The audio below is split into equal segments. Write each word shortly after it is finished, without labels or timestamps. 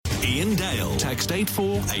Ian Dale. Text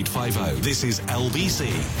 84850. This is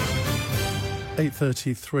LBC.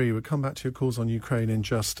 8:33. We'll come back to your calls on Ukraine in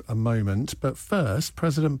just a moment. But first,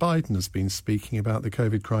 President Biden has been speaking about the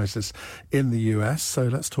COVID crisis in the US. So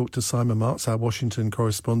let's talk to Simon Marks, our Washington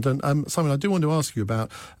correspondent. Simon, I do want to ask you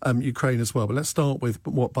about Ukraine as well, but let's start with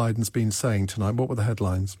what Biden's been saying tonight. What were the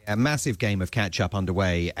headlines? A massive game of catch-up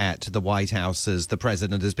underway at the White House as the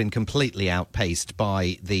president has been completely outpaced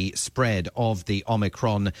by the spread of the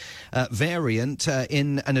Omicron variant.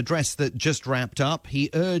 In an address that just wrapped up, he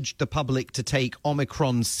urged the public to take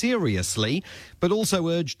Omicron seriously, but also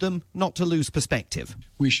urged them not to lose perspective.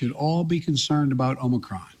 We should all be concerned about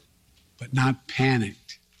Omicron, but not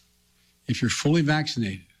panicked. If you're fully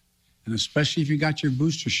vaccinated, and especially if you got your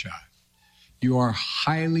booster shot, you are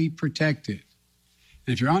highly protected.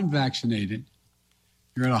 And if you're unvaccinated,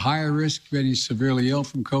 you're at a higher risk of getting severely ill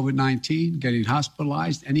from COVID-19, getting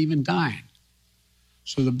hospitalized, and even dying.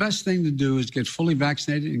 So the best thing to do is get fully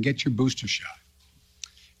vaccinated and get your booster shot.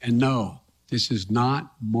 And no, this is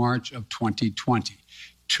not March of 2020.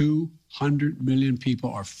 200 million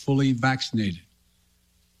people are fully vaccinated.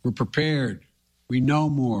 We're prepared. We know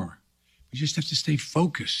more. We just have to stay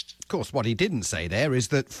focused. Of course, what he didn't say there is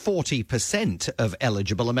that 40% of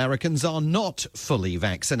eligible Americans are not fully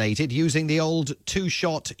vaccinated using the old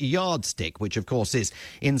two-shot yardstick, which, of course, is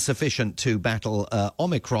insufficient to battle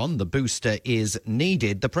Omicron. The booster is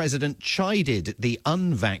needed. The president chided the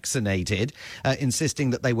unvaccinated,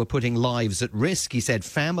 insisting that they were putting lives at risk. He said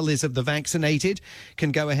families of the vaccinated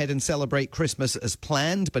can go ahead and celebrate Christmas as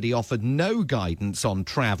planned, but he offered no guidance on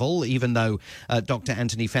travel, even though Dr.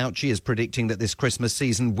 Anthony Fauci is predicting that this Christmas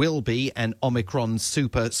season will be an Omicron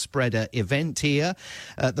super spreader event here.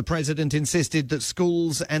 The president insisted that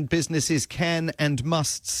schools and businesses can and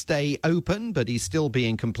must stay open, but he's still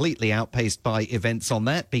being completely outpaced by events on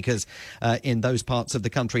that because in those parts of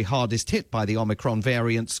the country hardest hit by the Omicron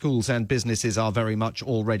variant, schools and businesses are very much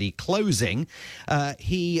already closing.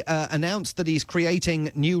 He announced that he's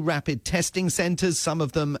creating new rapid testing centres, some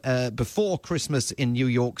of them before Christmas in New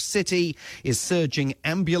York City, is surging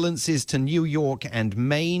ambulances to New York and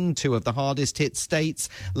Maine, two of the hardest hit states,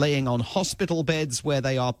 laying on hospital beds where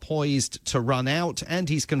they are poised to run out. And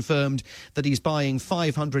he's confirmed that he's buying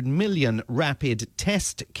 500 million rapid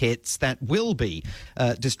test kits that will be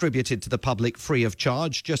distributed to the public free of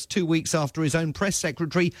charge, just 2 weeks after his own press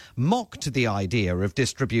secretary mocked the idea of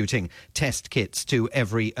distributing test kits to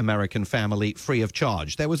every American family free of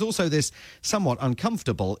charge. There was also this somewhat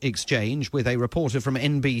uncomfortable exchange with a reporter from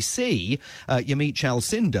NBC, Yamit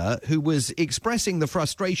Chalcinder, who was expressing the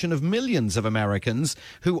frustration of millions of Americans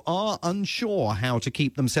who are unsure how to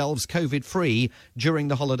keep themselves COVID-free during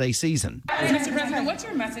the holiday season. Mr. President, what's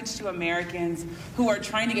your message to Americans who are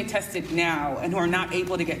trying to get tested now and who are not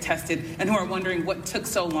able to get tested and who are wondering what took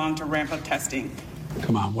so long to ramp up testing?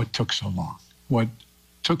 Come on, what took so long? What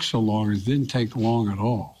took so long is didn't take long at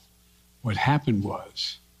all. What happened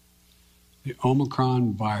was the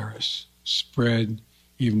Omicron virus spread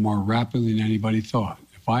even more rapidly than anybody thought.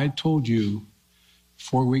 If I had told you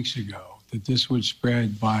 4 weeks ago that this would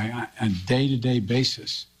spread by a day-to-day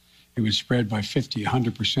basis, it would spread by 50,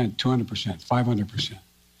 100%, 200%, 500%.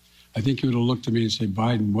 I think you would have looked at me and said,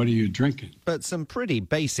 Biden, what are you drinking? But some pretty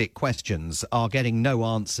basic questions are getting no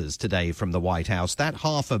answers today from the White House. That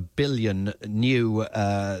 500 million new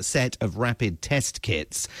set of rapid test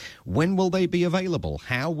kits, when will they be available?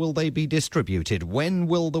 How will they be distributed? When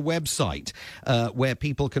will the website where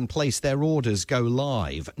people can place their orders go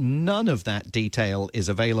live? None of that detail is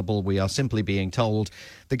available. We are simply being told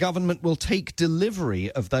the government will take delivery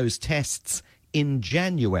of those tests in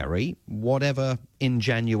January, whatever in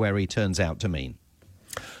January turns out to mean.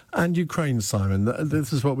 And Ukraine, Simon,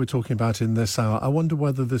 this is what we're talking about in this hour. I wonder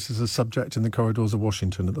whether this is a subject in the corridors of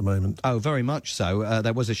Washington at the moment. Oh, very much so.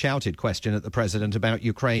 There was a shouted question at the president about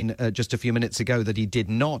Ukraine just a few minutes ago that he did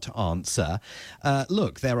not answer.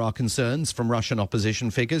 Look, there are concerns from Russian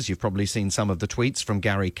opposition figures. You've probably seen some of the tweets from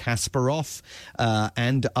Gary Kasparov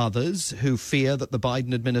and others who fear that the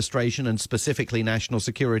Biden administration and specifically National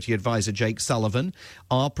Security Advisor Jake Sullivan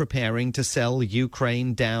are preparing to sell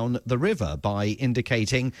Ukraine down the river by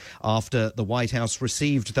indicating after the White House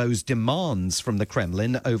received those demands from the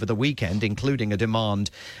Kremlin over the weekend, including a demand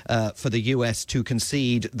for the US to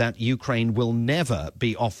concede that Ukraine will never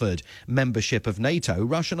be offered membership of NATO.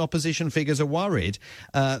 Russian opposition figures are worried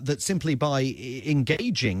that simply by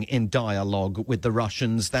engaging in dialogue with the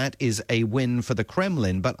Russians, that is a win for the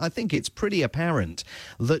Kremlin. But I think it's pretty apparent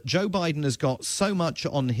that Joe Biden has got so much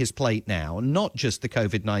on his plate now, not just the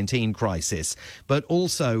COVID-19 crisis, but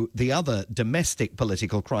also the other domestic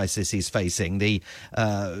political crisis he's facing, the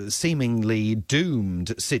seemingly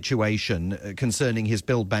doomed situation concerning his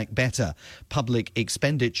Build Back Better public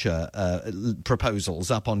expenditure proposals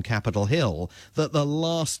up on Capitol Hill, that the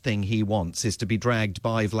last thing he wants is to be dragged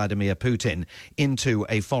by Vladimir Putin into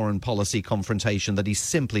a foreign policy confrontation that he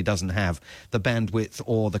simply doesn't have the bandwidth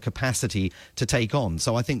or the capacity to take on.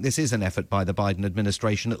 So I think this is an effort by the Biden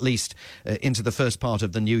administration, at least into the first part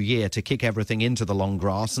of the new year, to kick everything into the long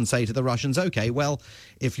grass and say to the Russians, OK, well,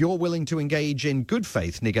 if you're willing to engage in good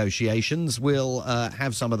faith negotiations, we'll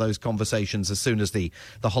have some of those conversations as soon as the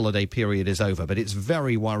holiday period is over. But it's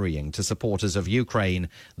very worrying to supporters of Ukraine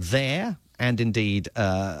there and indeed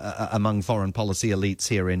among foreign policy elites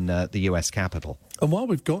here in the US Capitol. And while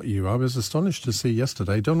we've got you, I was astonished to see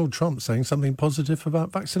yesterday Donald Trump saying something positive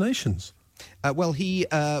about vaccinations. Well, he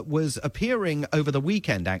was appearing over the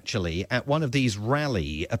weekend, actually, at one of these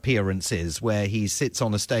rally appearances where he sits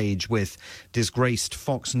on a stage with disgraced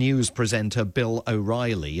Fox News presenter Bill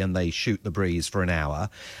O'Reilly, and they shoot the breeze for an hour.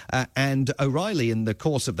 And O'Reilly, in the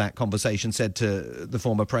course of that conversation, said to the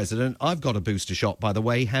former president, "I've got a booster shot, by the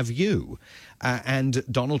way, have you?" And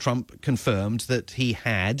Donald Trump confirmed that he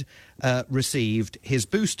had received his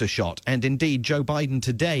booster shot. And indeed, Joe Biden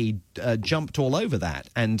today jumped all over that.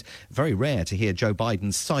 And very rare to hear Joe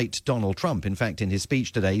Biden cite Donald Trump. In fact, in his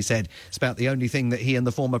speech today, he said it's about the only thing that he and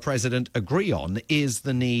the former president agree on is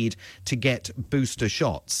the need to get booster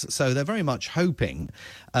shots. So they're very much hoping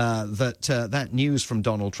that news from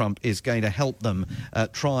Donald Trump is going to help them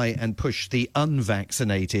try and push the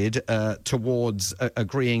unvaccinated towards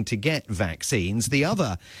agreeing to get vaccines. The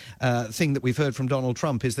other thing that we've heard from Donald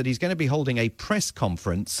Trump is that he's going to be holding a press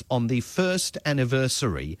conference on the first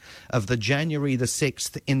anniversary of the January the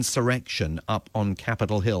 6th insurrection up on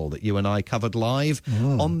Capitol Hill that you and I covered live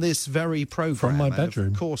on this very program. From my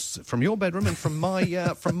bedroom. Of course, from your bedroom and from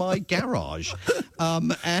my garage.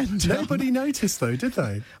 And nobody noticed, though, did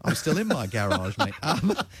they? I'm still in my garage, mate.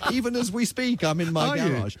 Even as we speak, I'm in my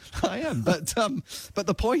garage. I am. But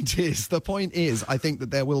the point is, I think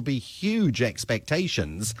that there will be huge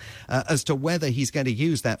expectations as to whether he's going to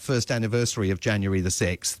use that first anniversary of January the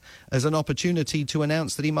 6th as an opportunity to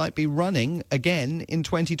announce that he might be running again in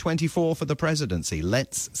 2024 for the presidency.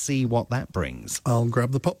 Let's see what that brings. I'll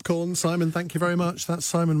grab the popcorn. Simon, thank you very much. That's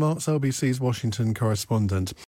Simon Marks, LBC's Washington correspondent.